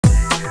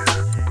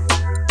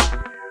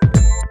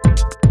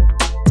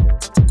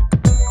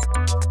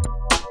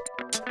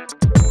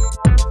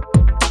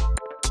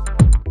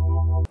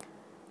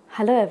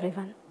Hello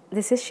everyone,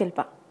 this is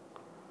Shilpa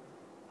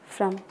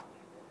from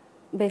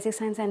Basic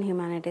Science and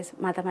Humanities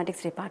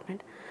Mathematics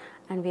Department,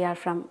 and we are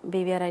from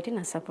BVRIT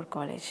Narsapur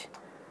College.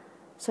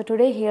 So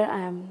today here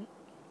I am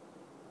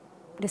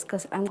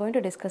going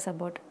to discuss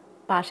about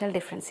partial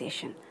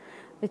differentiation,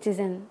 which is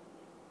an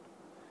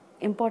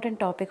important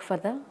topic for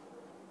the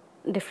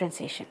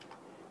differentiation.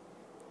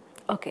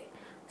 Okay,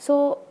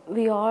 so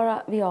we all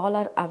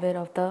are aware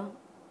of the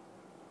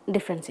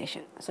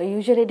differentiation. So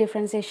usually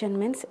differentiation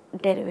means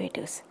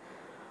derivatives.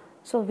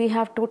 So we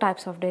have two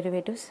types of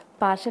derivatives,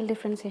 partial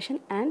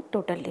differentiation and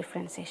total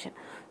differentiation.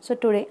 So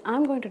today I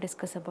am going to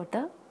discuss about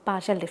the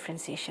partial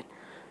differentiation.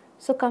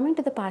 So coming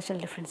to the partial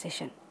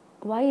differentiation,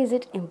 why is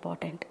it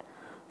important?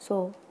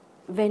 So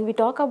when we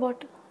talk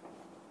about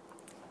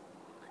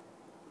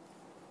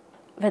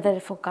weather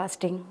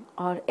forecasting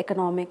or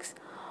economics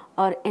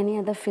or any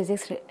other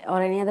physics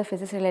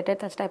related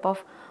such type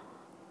of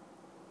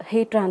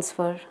heat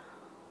transfer,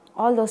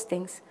 all those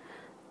things,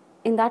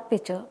 in that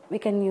picture we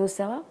can use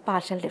our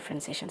partial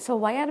differentiation. So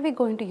why are we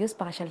going to use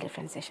partial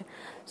differentiation?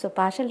 So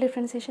partial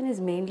differentiation is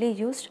mainly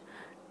used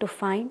to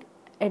find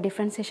a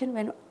differentiation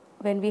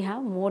when we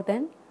have more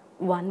than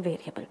one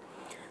variable.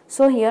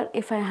 So here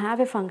if I have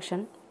a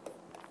function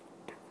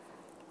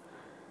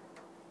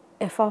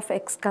f of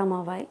x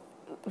comma y,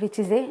 which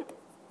is a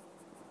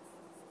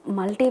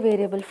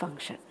multivariable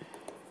function.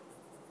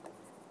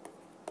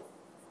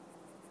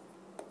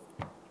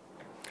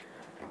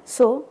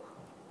 So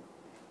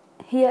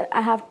here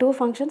I have two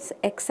functions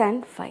x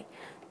and y.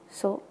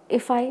 So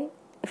if I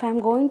am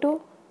going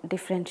to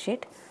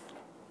differentiate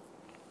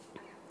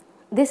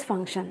this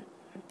function,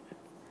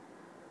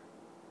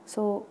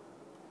 so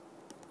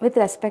with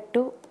respect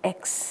to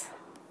x,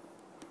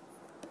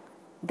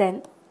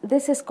 then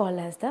this is called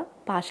as the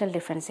partial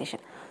differentiation.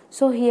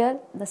 So here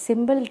the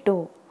symbol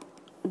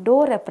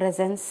dou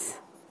represents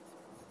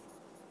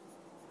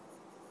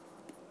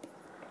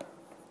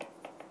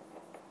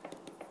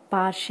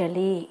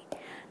partially.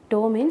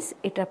 Dou means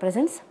it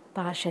represents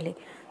partially.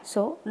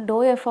 So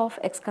dou f of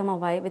x comma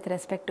y with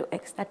respect to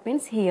x, that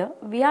means here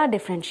we are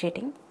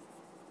differentiating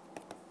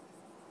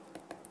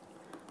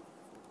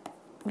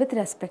with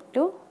respect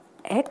to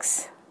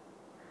x,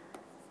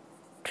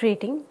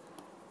 treating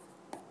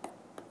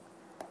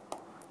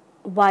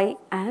y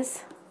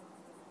as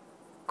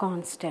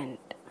constant.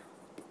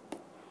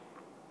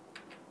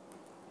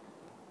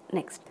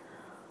 Next,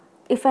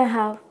 if I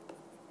have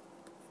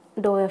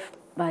dou f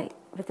y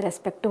with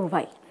respect to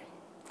y,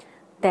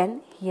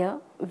 then here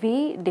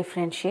we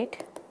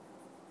differentiate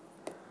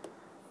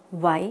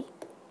y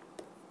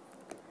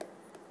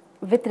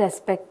with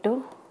respect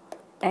to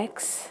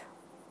x,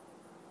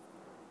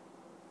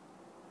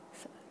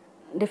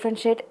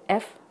 differentiate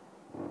f,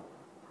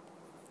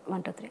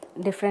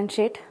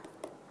 differentiate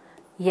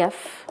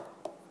f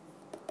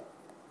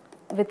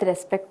with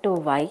respect to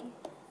y,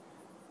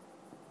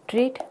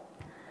 treat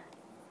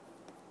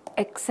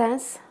x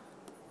as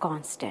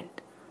constant.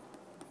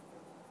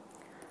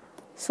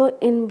 So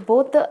in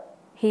both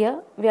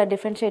here we are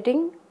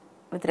differentiating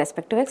with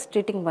respect to x,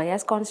 treating y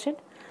as constant.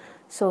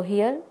 So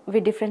here we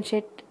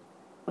differentiate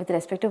with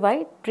respect to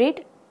y,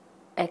 treat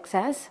x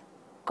as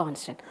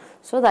constant.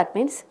 So that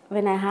means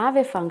when I have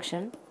a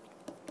function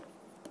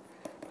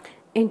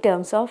in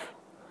terms of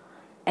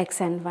x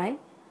and y,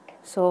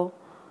 so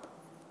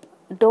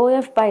dou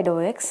f by dou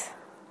x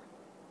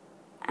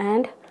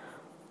and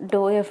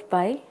dou f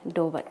by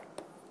dou y,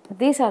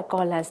 these are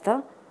called as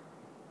the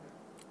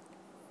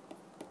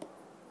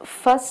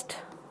first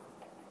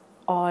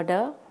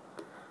order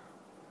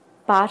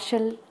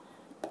partial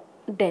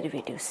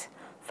derivatives.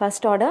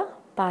 First order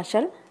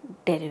partial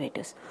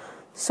derivatives.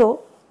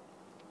 So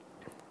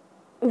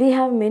we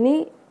have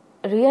many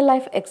real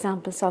life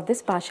examples of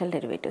these partial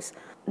derivatives.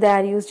 They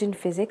are used in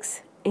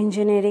physics,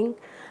 engineering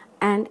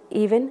and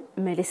even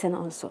medicine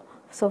also.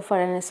 So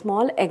for a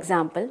small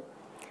example,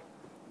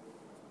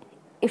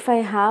 if I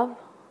have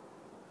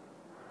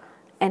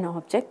an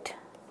object,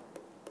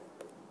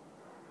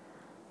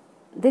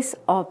 this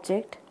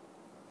object,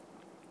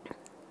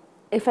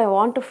 if I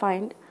want to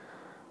find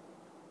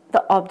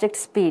the object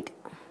speed,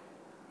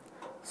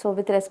 so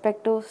with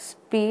respect to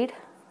speed,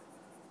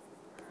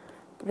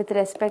 with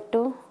respect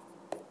to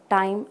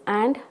time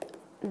and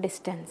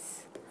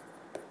distance.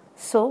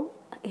 So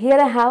here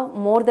I have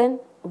more than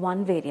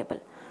one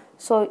variable.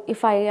 So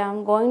if I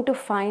am going to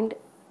find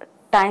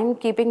time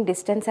keeping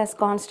distance as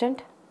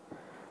constant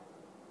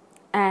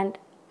and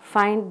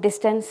find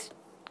distance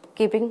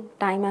keeping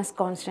time as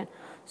constant,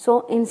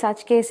 so in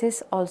such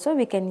cases also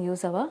we can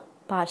use our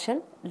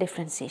partial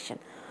differentiation.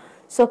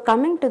 So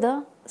coming to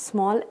the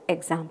small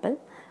example,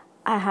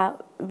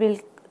 will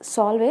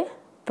solve a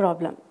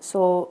problem.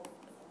 So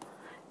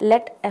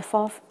let f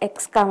of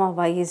x comma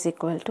y is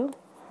equal to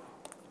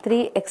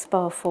 3x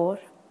power 4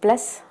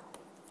 plus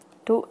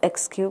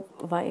 2x cube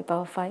y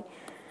power 5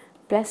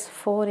 plus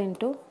 4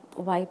 into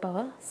y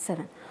power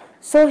 7.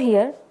 So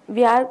here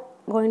we are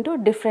going to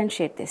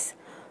differentiate this.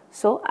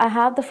 So I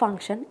have the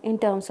function in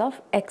terms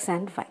of x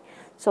and y.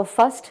 So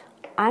first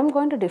I'm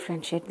going to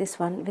differentiate this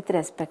one with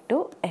respect to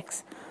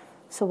x.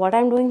 So what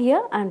I'm doing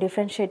here, I'm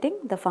differentiating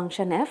the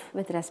function f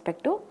with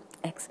respect to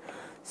x.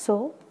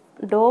 So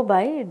dou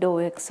by dou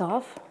x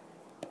of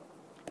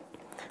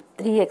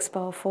 3x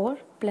power 4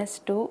 plus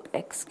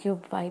 2x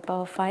cube y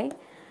power 5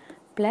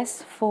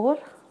 plus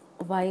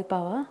 4y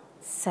power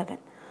 7.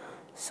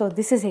 So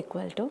this is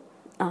equal to,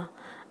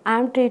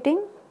 I'm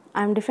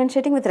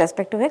differentiating with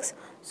respect to x,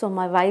 so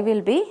my y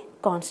will be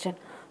constant.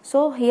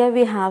 So here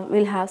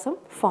we'll have some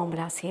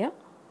formulas here.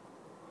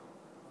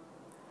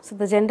 So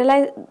the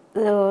generalized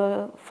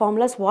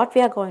formulas what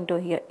we are going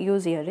to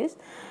use here is,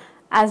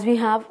 as we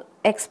have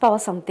x power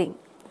something,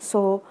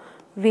 so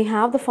we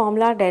have the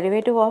formula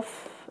derivative of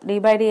d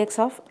by dx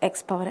of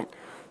x power n.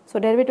 So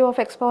derivative of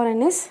x power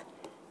n is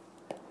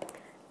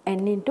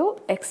n into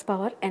x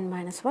power n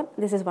minus 1.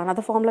 This is one of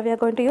the formula we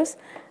are going to use.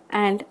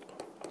 And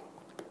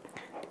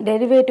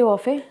derivative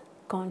of a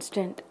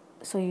constant,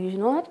 so you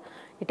know that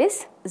it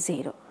is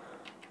 0.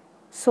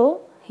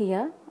 So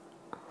here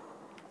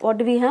what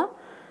do we have?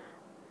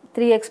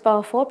 3x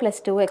power 4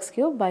 plus 2x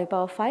cube y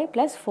power 5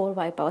 plus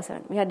 4y power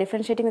 7. We are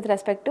differentiating with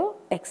respect to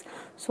x.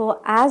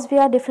 So as we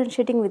are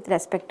differentiating with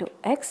respect to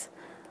x,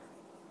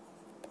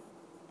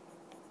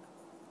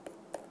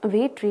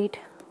 we treat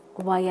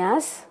y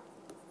as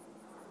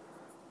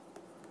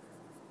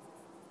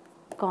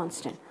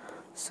constant.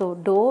 So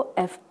dou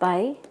f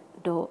by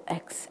dou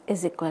x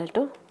is equal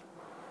to,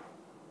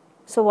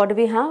 so what do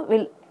we have?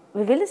 We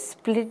will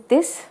split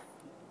this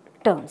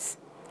terms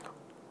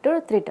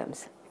to 3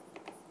 terms.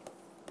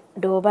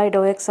 Dou by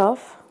dou x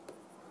of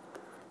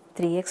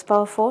 3x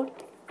power 4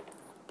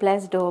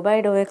 plus dou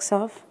by dou x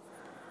of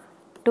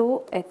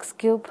 2x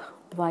cube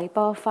y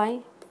power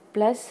 5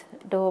 plus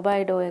dou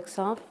by dou x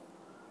of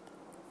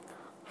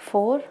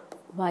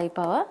 4y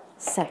power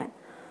 7.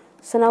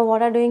 So now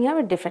what are doing here?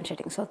 We're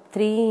differentiating. So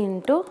 3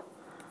 into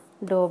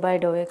dou by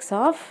dou x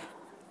of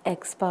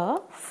x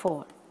power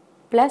 4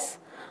 plus,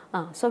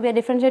 so we are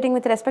differentiating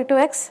with respect to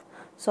x.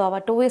 So our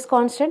 2 is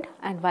constant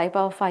and y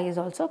power 5 is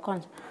also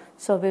constant.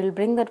 So we will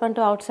bring that one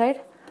to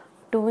outside.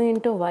 2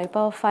 into y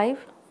power 5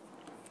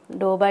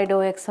 dou by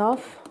dou x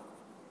of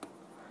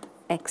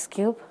x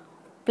cube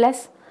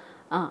plus,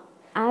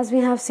 as we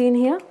have seen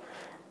here,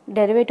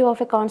 derivative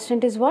of a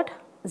constant is what?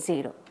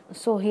 0.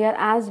 So here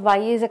as y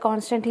is a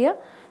constant here,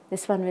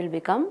 this one will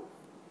become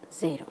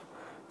 0.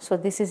 So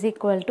this is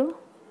equal to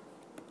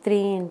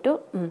 3 into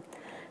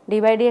d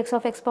by dx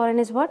of x power n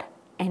is what?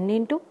 N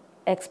into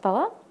x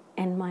power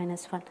n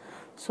minus 1.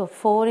 So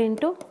 4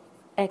 into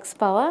x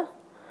power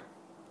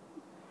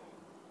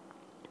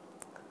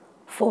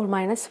 4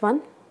 minus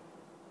 1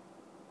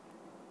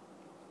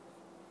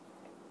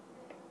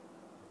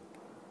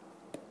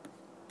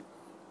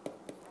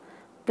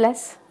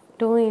 plus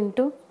 2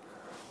 into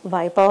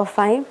y power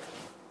 5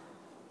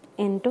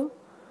 into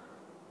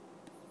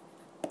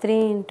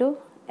 3 into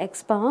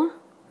x power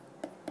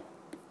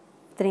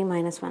 3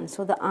 minus 1.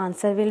 So the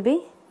answer will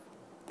be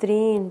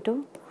 3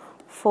 into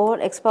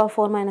 4, x power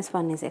 4 minus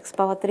 1 is x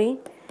power 3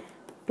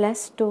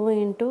 plus 2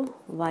 into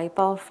y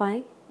power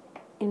 5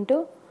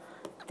 into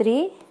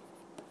 3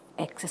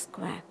 x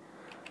square.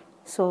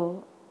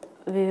 So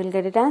we will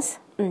get it as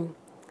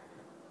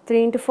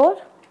 3 into 4,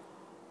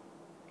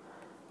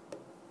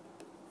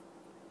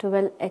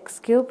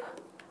 12x cube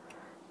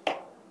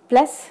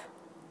plus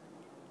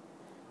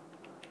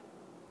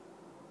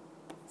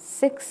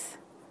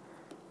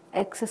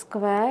 6x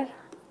square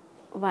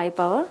y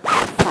power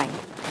 5.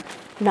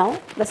 Now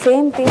the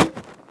same thing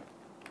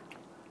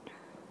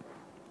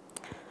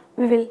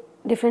we will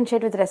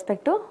differentiate with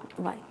respect to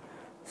y.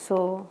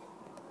 So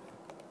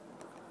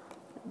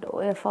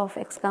dou f of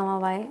x comma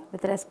y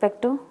with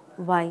respect to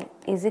y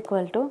is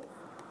equal to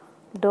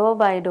dou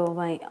by dou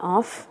y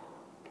of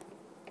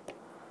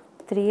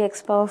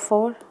 3x power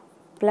 4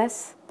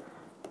 plus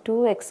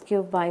 2x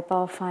cube y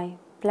power 5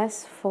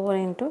 plus 4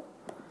 into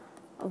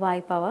y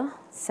power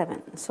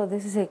 7. So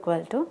this is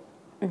equal to,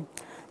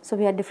 so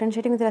we are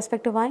differentiating with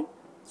respect to y.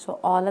 So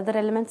all other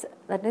elements,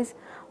 that is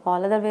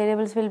all other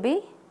variables will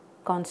be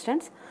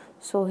constants.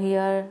 So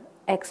here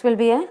x will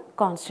be a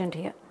constant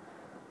here.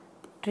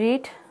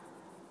 Treat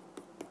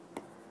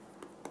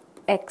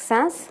x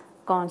as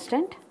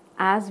constant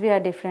as we are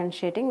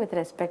differentiating with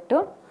respect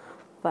to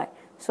y.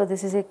 So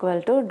this is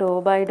equal to dou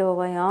by dou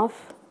y of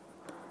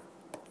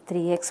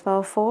 3x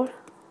power 4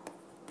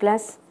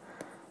 plus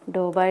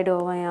dou by dou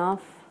y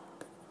of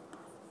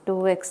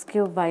 2x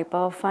cube y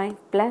power 5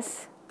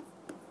 plus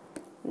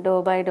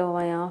dou by dou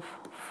y of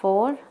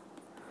 4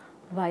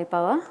 y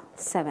power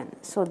 7.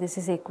 So this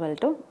is equal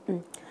to,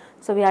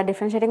 so we are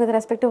differentiating with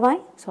respect to y.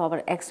 So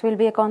our x will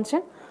be a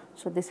constant.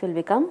 So this will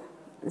become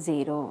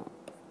 0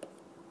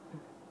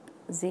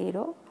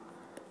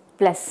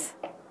 plus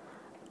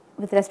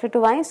with respect to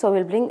y. So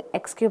we'll bring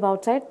x cube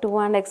outside, 2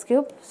 and x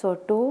cube. So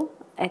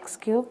 2x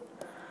cube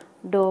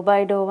dou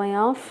by dou y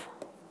of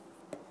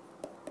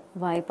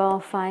y power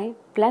 5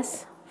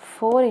 plus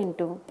 4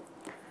 into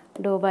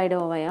dou by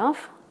dou y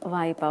of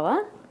y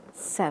power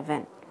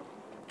 7.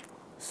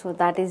 So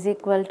that is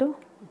equal to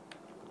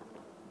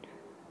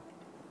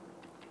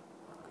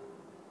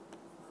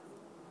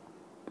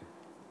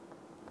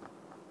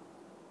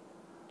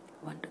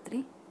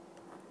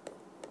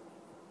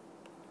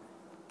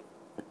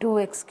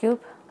 2x cube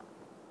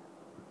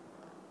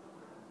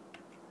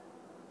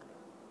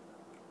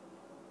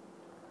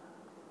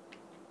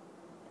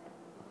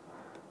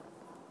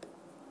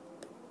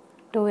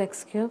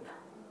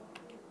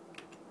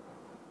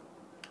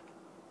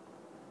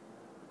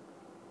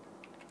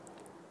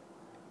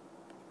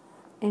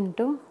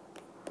into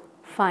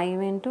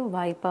 5 into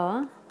y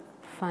power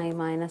 5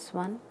 minus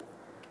 1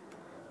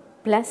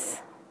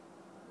 plus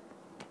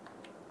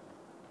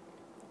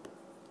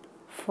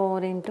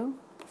 4 into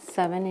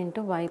 7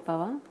 into y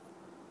power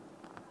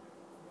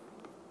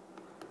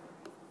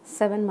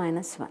 7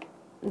 minus 1.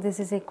 This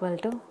is equal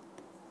to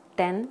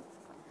 10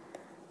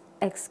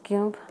 x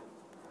cube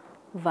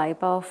y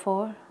power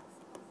 4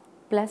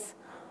 plus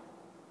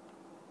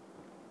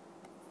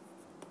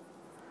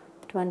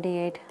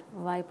 28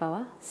 y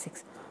power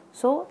 6.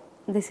 So,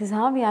 this is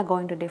how we are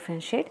going to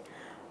differentiate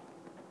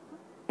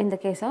in the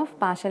case of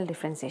partial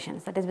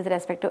differentiations, that is with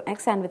respect to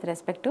x and with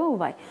respect to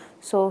y.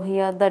 So,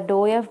 here the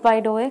dou f by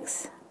dou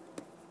x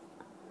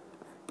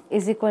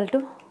is equal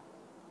to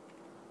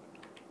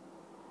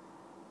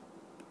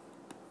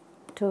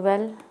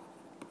 12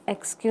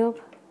 x cube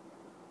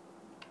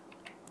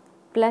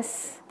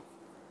plus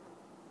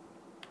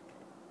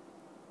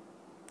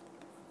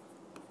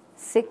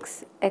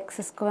 6 x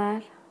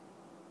square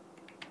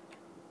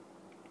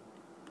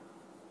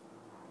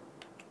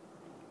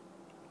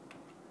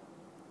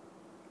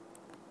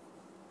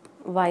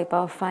y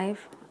power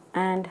 5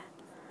 and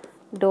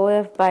dou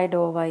f by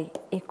dou y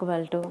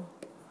equal to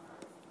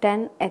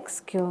 10 x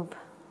cube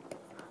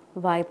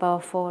y power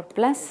 4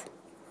 plus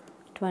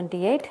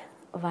 28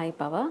 y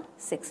power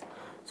 6.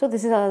 So,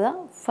 this is the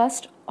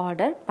first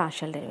order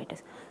partial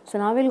derivatives. So,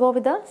 now we will go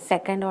with the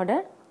second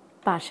order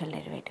partial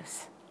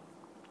derivatives.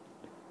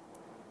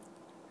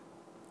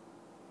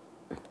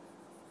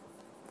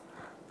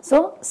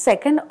 So,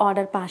 second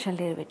order partial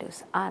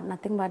derivatives are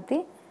nothing but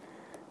the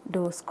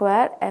dou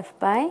square f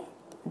by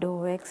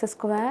dou x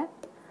square,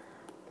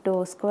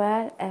 dou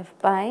square f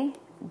by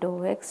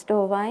dou x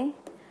dou y,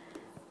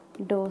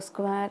 dou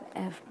square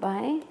f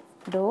by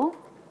dou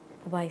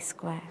y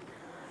square.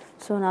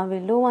 So, now we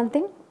will do one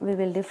thing, we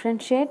will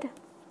differentiate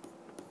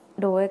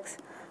dou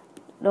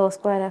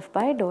square f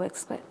by dou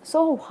x square.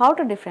 So, how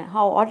to differentiate,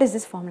 what is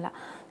this formula?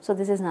 So,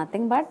 this is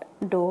nothing but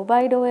dou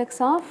by dou x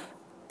of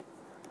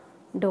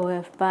dou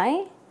f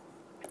by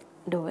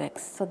dou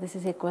x. So, this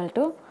is equal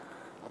to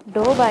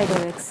dou by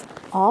dou x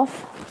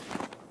of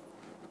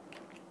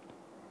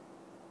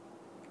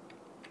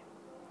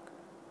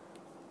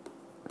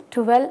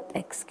 12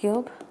 x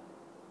cube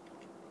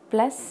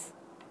plus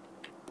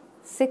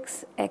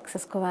 6 x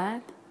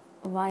square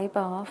y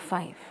power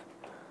 5.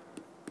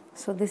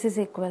 So, this is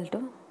equal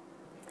to,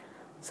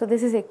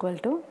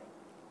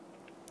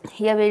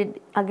 here we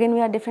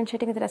are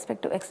differentiating with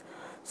respect to x.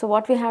 So,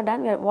 what we have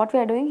done, what we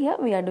are doing here,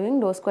 we are doing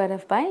dou square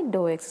f by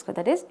dou x square,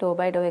 that is dou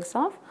by dou x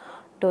of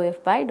dou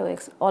f by dou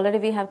x. Already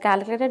we have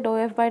calculated dou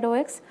f by dou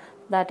x,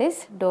 that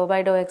is dou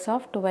by dou x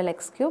of 12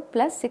 x cube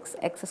plus 6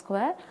 x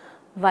square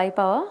y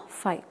power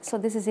 5. So,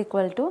 this is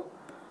equal to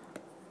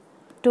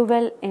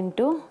 12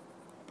 into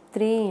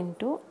 3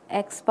 into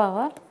x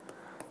power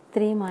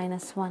 3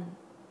 minus 1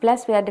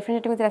 plus we are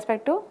differentiating with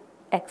respect to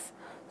x.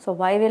 So,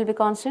 y will be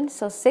constant.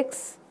 So,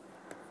 6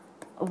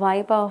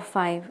 y power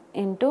 5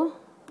 into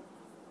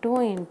 2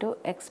 into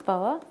x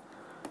power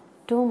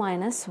 2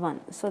 minus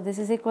 1. So, this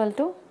is equal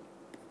to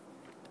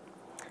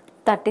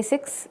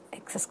 36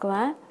 x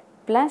square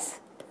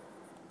plus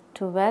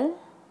 12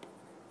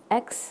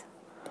 x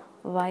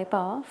y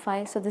power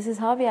 5. So, this is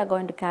how we are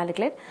going to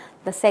calculate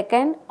the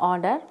second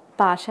order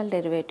partial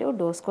derivative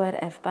dou square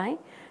f by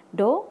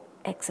dou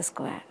x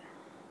square.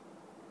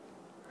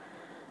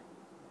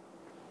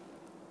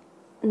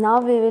 Now,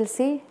 we will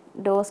see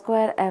dou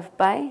square f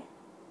by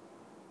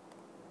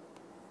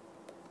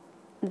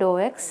dou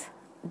x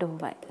dou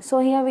y. So,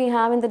 here we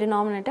have in the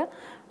denominator,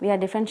 we are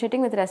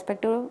differentiating with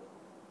respect to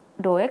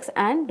dou x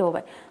and dou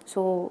y.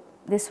 So,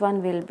 this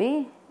one will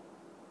be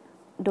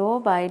dou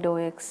by dou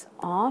x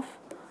of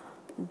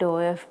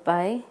dou f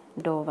by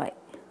dou y,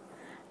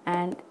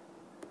 and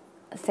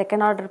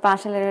second order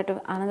partial derivative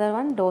another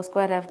one dou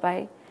square f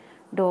by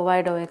dou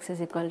y dou x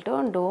is equal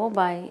to dou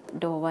by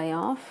dou y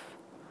of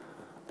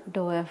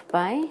dou f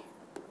by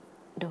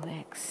dou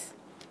x.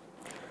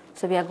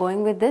 So, we are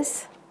going with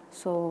this.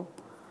 So,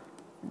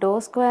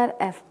 dou square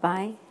f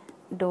by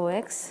dou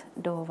x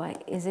dou y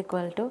is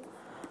equal to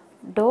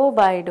dou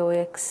by dou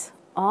x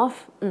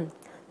of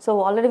so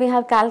already we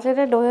have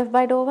calculated dou f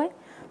by dou y.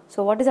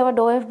 So, what is our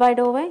dou f by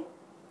dou y?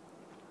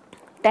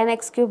 10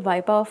 x cube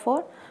y power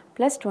 4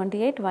 plus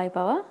 28 y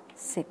power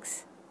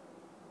 6.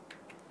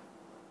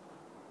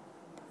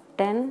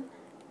 10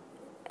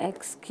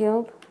 x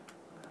cube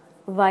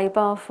y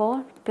power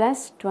 4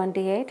 plus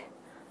 28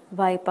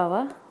 y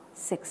power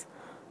 6.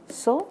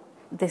 So,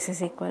 this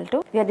is equal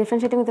to, we are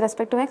differentiating with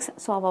respect to x.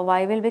 So, our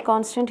y will be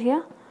constant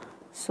here.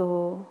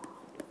 So,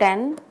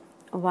 10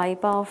 y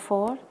power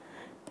 4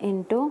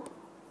 into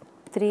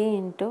 3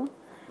 into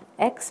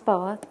x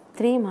power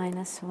 3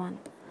 minus 1.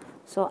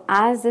 So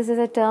as this is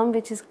a term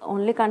which is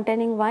only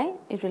containing y,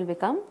 it will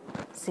become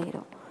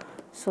 0.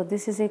 So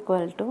this is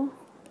equal to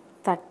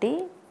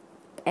 30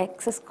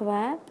 x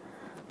square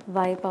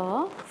y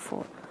power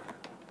 4.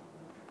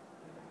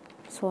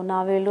 So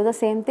now we will do the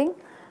same thing,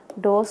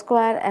 dou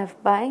square f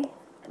by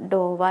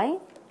dou y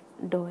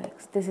dou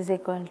x. This is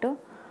equal to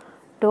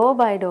dou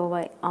by dou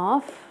y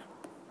of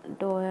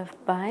dou f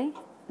by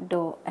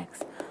dou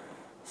x.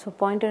 So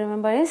point to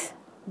remember is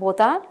both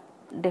are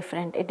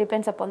different. It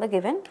depends upon the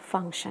given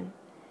function.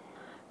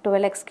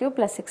 12x cube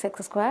plus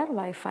 6x square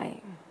y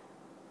 5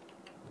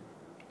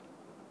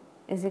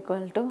 is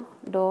equal to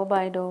dou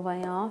by dou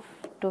y of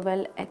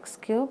 12x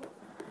cube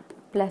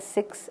plus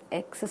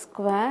 6x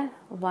square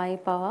y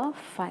power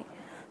 5.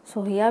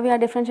 So here we are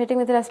differentiating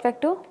with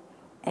respect to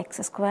x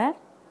square.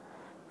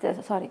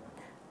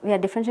 We are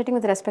differentiating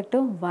with respect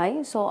to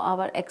y. So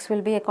our x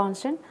will be a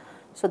constant.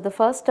 So the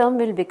first term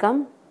will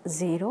become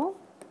 0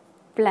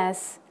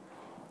 plus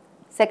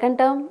second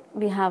term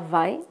we have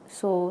y.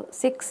 So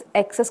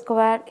 6x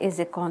square is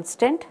a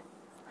constant.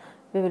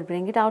 We will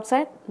bring it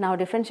outside. Now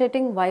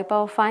differentiating y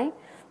power 5,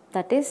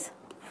 that is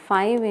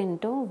 5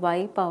 into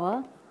y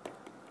power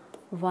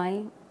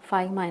y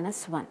 5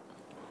 minus 1.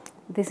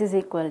 This is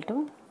equal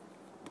to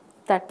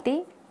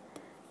 30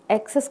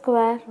 x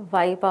square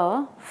y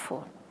power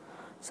 4.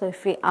 So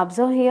if we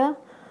observe here,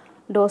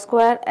 dou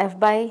square f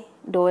by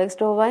dou x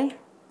dou y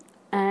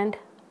and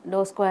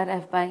dou square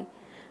f by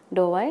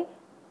dou y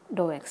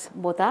dou x,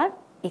 both are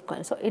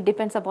equal. So it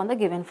depends upon the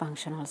given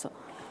function also.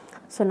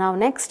 So now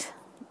next,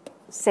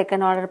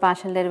 second order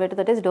partial derivative,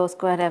 that is dou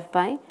square f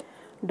by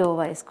dou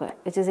y square,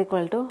 which is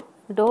equal to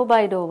dou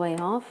by dou y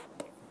of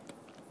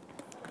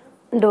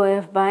dou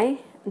f by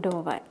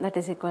dou y, that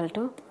is equal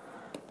to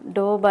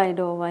dou by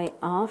dou y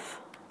of,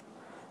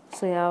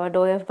 so yeah, our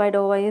dou f by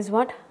dou y is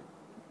what,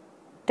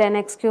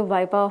 10x cube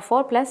y power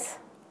 4 plus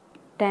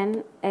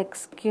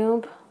 10x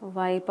cube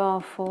y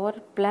power 4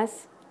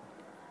 plus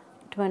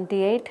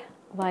 28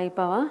 y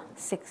power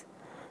 6.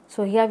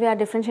 So here we are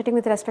differentiating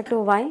with respect to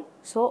y.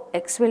 So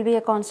x will be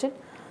a constant.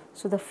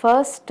 So the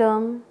first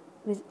term,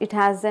 it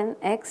has an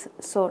x.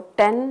 So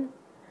 10x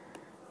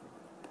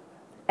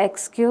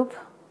cube.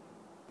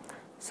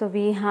 So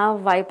we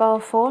have y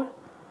power 4.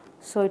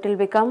 So it will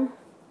become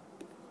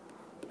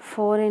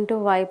 4 into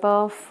y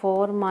power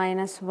 4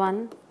 minus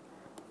 1,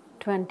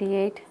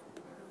 28.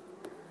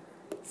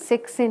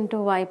 6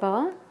 into y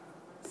power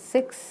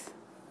 6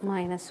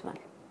 minus 1.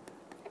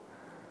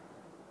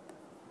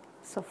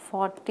 So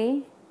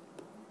 40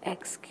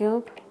 x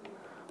cube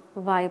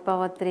y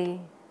power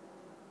 3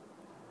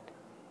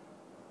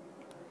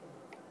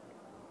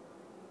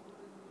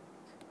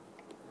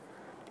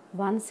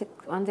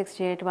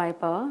 168 y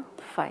power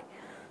 5.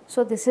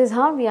 So this is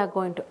how we are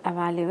going to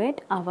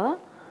evaluate our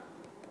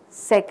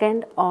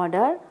second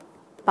order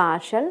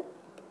partial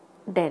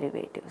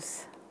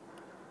derivatives.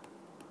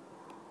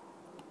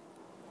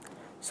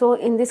 So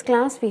in this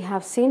class we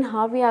have seen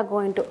how we are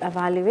going to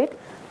evaluate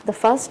the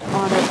first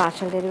order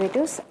partial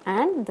derivatives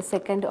and the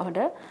second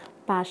order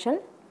partial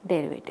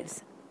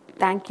derivatives.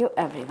 Thank you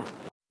everyone.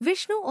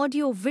 Vishnu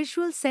Audio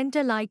Visual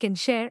Center, like and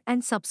share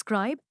and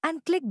subscribe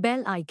and click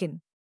bell icon.